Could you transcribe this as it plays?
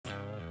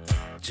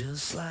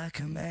Just like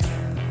a man,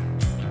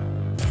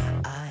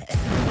 I am.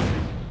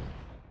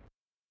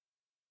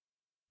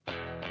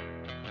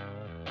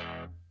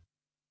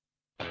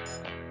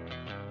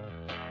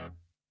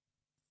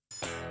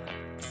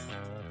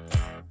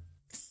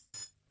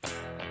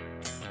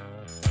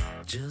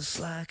 Just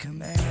like a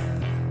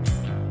man.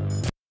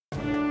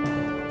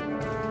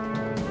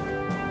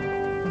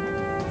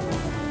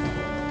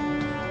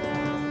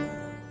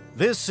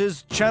 This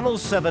is Channel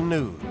 7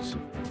 News.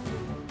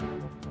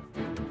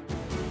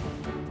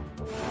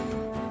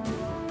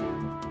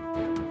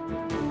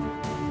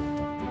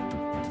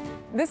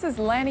 This is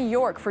Lanny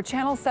York for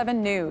Channel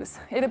 7 News.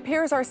 It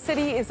appears our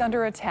city is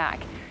under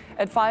attack.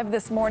 At 5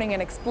 this morning,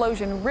 an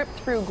explosion ripped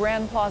through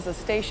Grand Plaza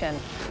Station.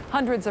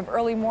 Hundreds of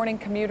early morning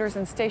commuters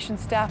and station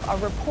staff are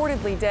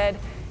reportedly dead,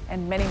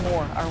 and many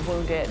more are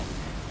wounded.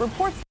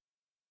 Reports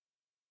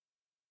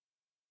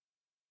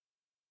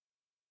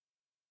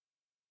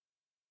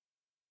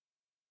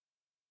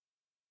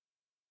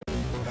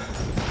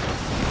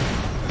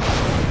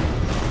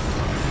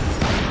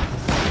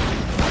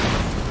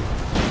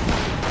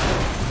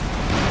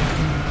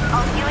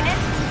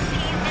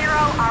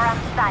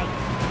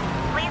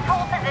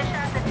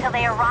until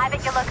they arrive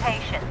at your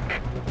location.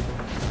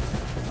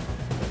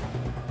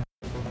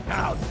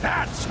 Now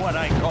that's what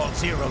I call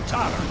zero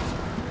tolerance.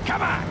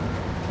 Come on!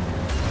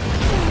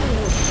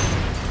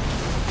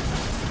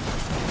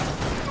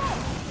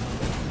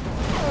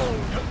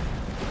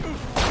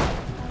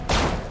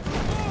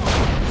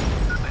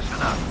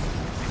 Listen up.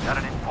 We've got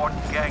an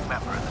important gang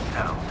member in the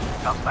town.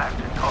 Some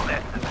bastard called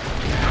Anthony.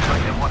 Looks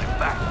like they want him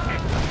back.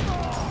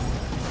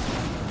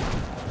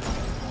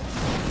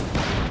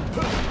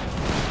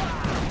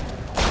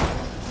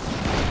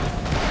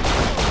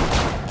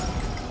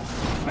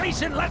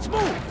 Mason, let's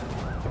move!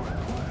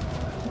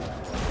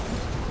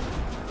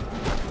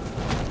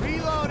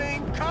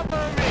 Reloading,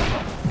 cover me!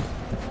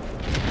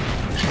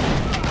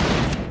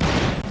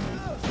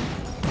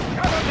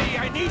 Cover me,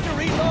 I need to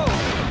reload!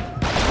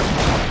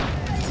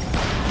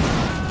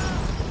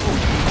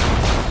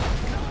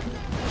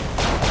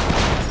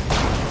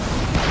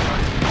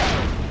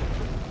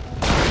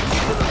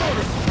 Into the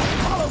motor!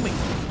 Follow me!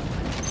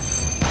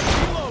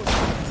 Reload!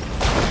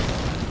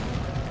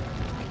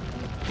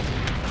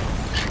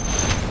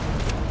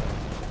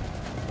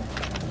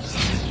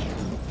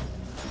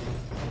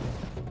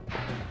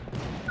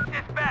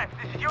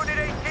 Unit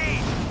 18,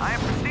 I am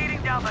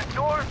proceeding down the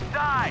north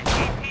side.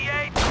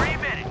 ETA 3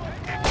 minutes.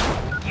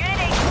 Unit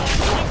 18,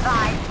 be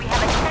advised, we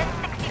have a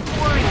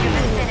 1064 in your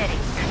vicinity.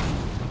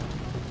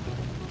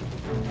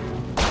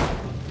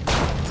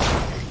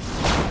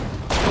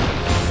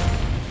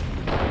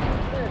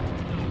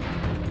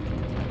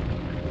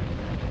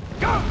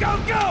 Go, go,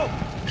 go!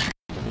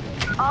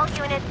 All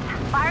units,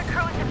 fire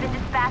crews have been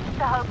dispatched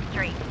to Hope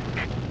Street.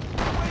 Wait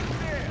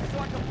there, so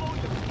I can blow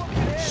your fucking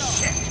head off.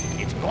 Shit,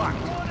 it's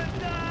blocked.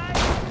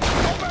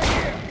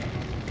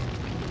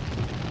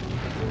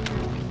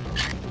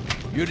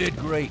 You did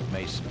great,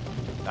 Mason.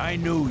 I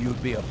knew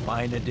you'd be a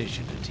fine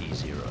addition to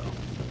T-0.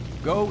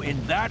 Go in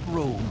that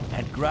room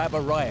and grab a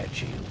riot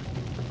shield.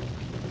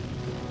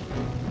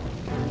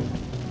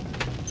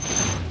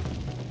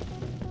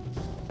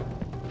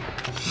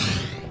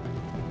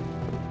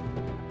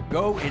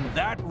 Go in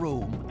that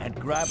room and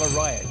grab a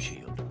riot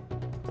shield.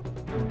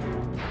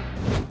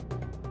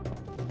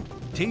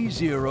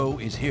 T-0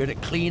 is here to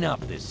clean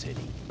up this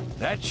city.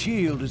 That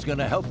shield is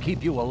gonna help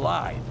keep you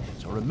alive,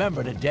 so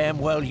remember to damn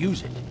well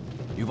use it.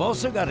 You've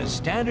also got a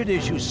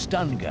standard-issue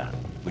stun gun,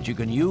 which you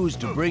can use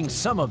to bring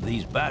some of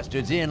these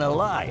bastards in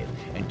alive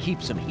and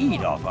keep some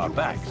heat off our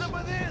backs.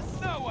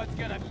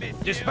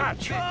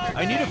 Dispatch!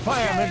 I need a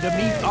fireman to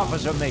meet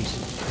Officer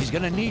Mason. He's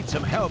gonna need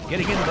some help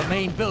getting into the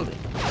main building.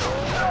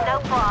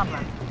 No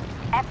problem.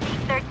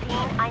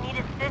 FD-13, I need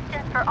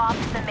assistance for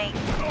Officer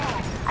Mason.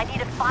 I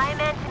need a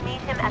fireman to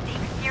meet him at the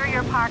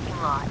exterior parking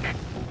lot.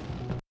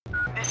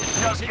 This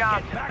is Doug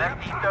Johnson,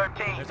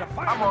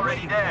 FD-13. I'm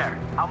already there.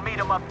 I'll meet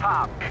him up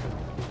top.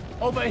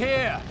 Over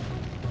here!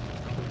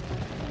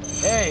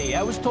 Hey,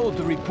 I was told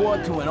to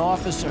report to an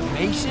Officer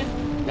Mason.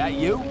 That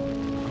you?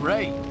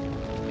 Great.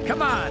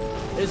 Come on,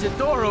 there's a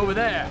door over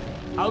there.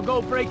 I'll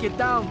go break it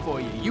down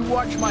for you. You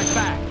watch my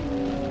back.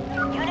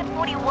 Unit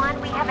 41,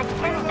 we have a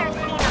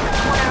 1013 on the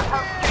corner of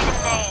Hope Street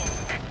and Main.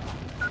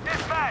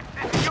 Dispatch,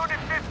 this is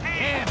Unit 15.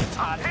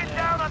 Hit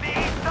down on the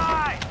east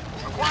side.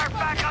 Require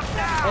backup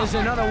now. There's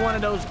another one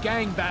of those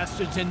gang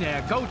bastards in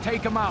there. Go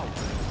take him out.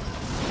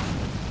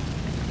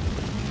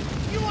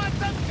 You want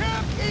some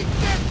turf? Eat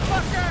this,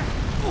 fucker!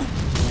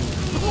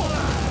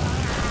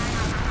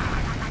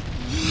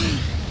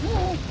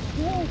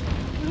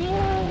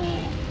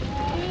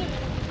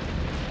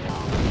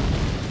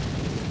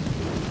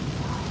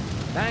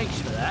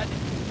 Thanks for that.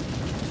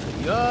 So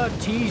you're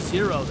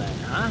T-0 then,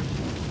 huh?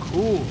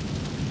 Cool.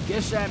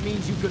 Guess that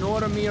means you can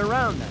order me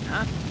around then,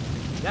 huh?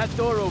 That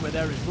door over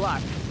there is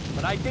locked,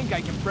 but I think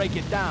I can break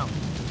it down.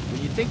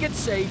 When you think it's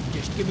safe,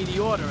 just give me the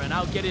order and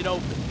I'll get it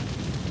open.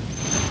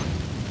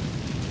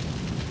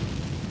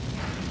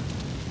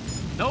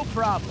 No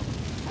problem.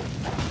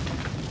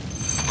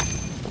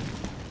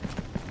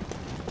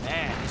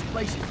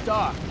 place is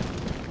dark.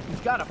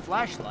 You've got a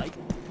flashlight.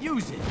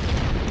 Use it.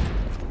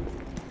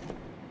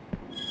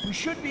 We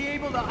should be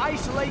able to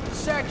isolate the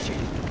section.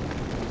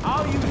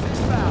 I'll use this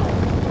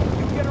valve.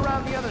 You get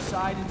around the other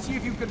side and see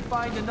if you can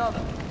find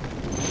another.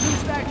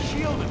 Use that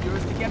shield of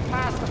yours to get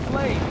past the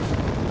flames.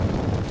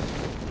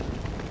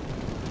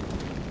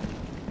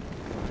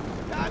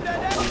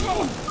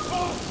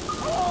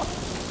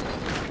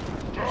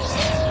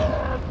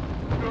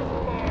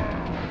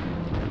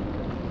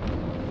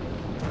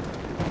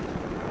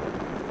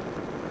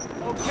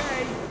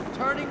 Okay,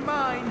 turning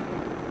mine.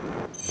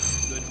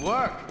 Good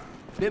work.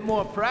 Bit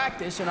more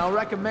practice and I'll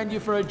recommend you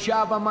for a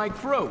job on my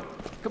crew.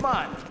 Come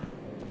on.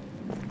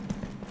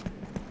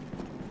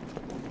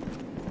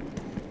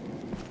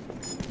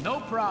 No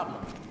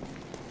problem.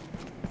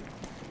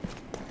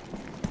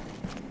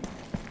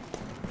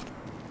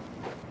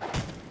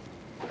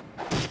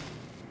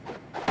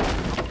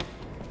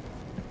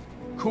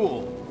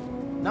 Cool.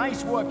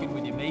 Nice working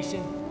with you,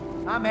 Mason.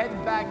 I'm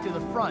heading back to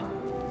the front.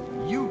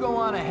 You go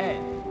on ahead.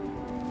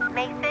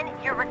 Mason,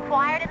 you're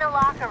required in the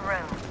locker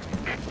room.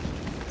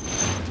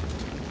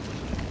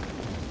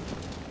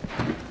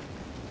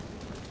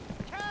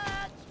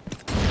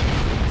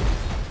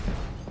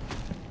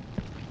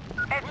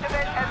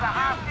 Estimate as a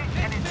hostage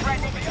and is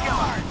threatening to kill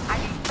her. I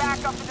need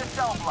backup to the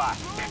cell block.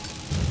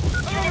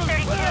 Unit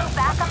 32,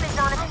 backup is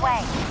on its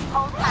way.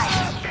 Hold tight.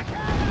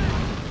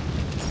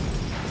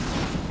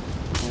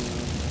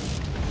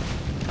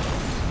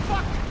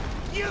 Fuck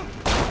you!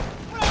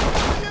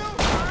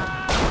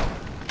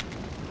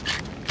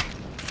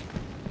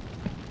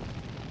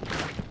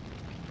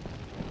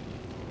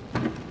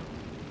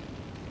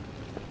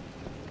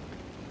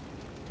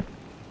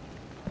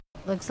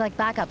 Looks like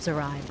backup's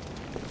arrived.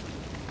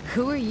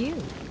 Who are you?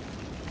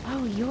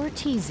 Oh, you're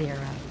T-Zero.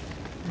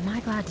 Am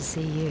I glad to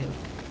see you?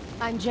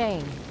 I'm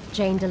Jane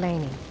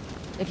Delaney.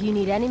 If you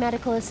need any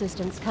medical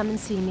assistance, come and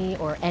see me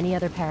or any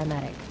other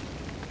paramedic.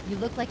 You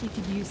look like you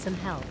could use some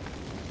help.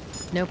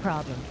 No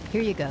problem.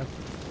 Here you go.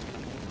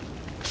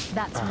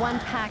 That's one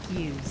pack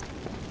used.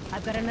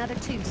 I've got another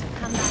 2, so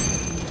come back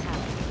if you need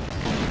help.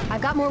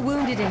 I've got more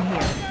wounded in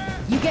here.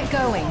 You get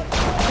going.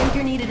 I think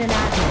you're needed in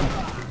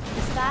admin.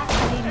 Dispatch,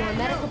 I need more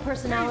medical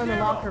personnel in the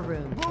locker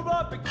room. Move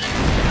up! Zero,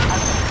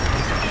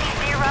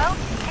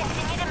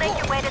 continue to make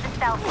your way to the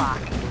cell block.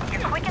 Your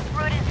quickest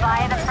route is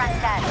via the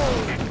front desk.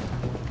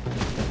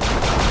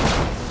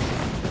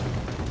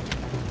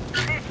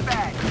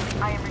 Dispatch,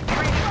 I am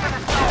retreating for the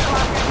cell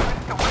block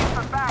entrance to wait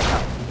for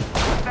backup.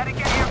 Better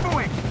get here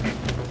quick.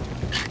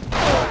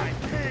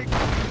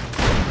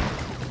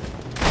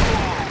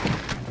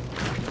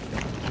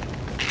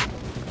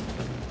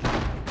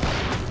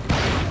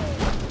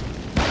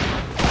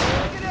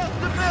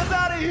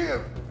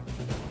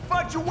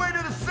 Fight your way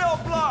to the cell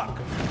block!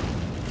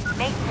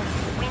 Mason,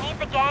 we need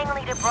the gang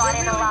leader brought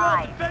in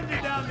alive.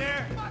 Defended down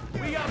there.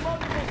 We got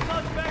multiple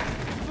suspects,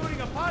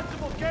 including a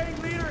possible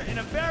gang leader in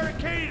a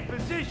barricaded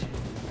position.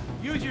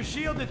 Use your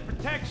shield as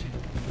protection.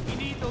 We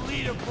need the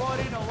leader brought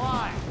in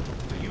alive.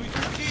 So use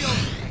your shield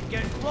and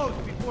get close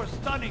before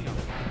stunning him.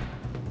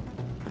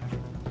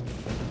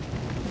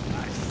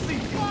 I see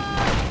you.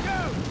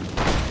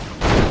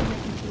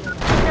 Do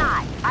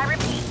not, I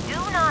repeat, do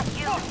not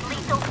use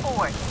lethal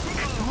force.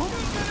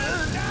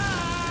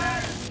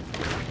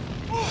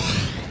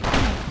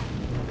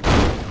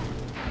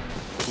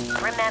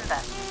 Remember,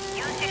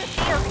 use your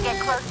shield to get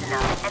close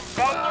enough, and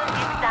then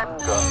use your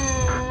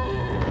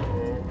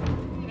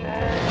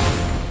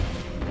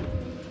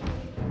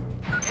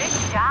Good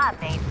job,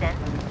 Mason.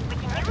 We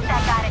can use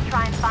that guy to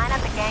try and find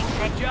out the gang's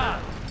next. Good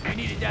job. We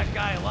needed that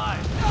guy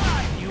alive.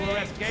 You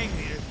arrest gang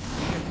leaders,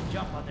 you get to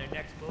jump on their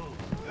next move.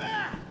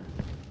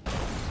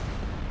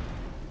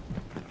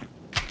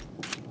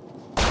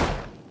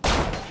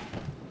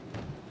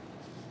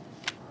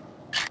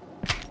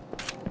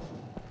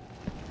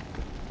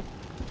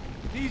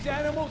 These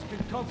animals can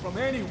come from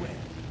anywhere.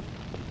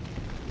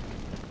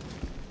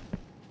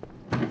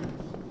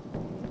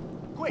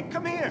 Quick,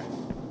 come here!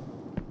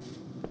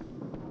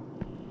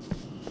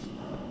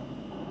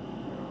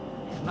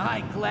 Am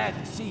I glad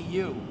to see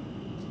you.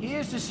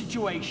 Here's the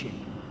situation.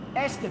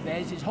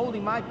 Estevez is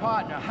holding my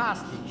partner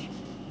hostage.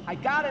 I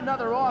got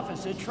another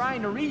officer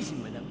trying to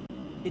reason with him.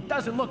 It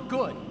doesn't look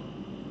good.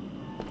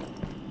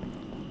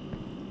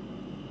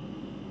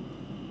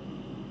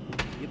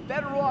 You're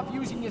better off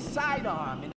using your sidearm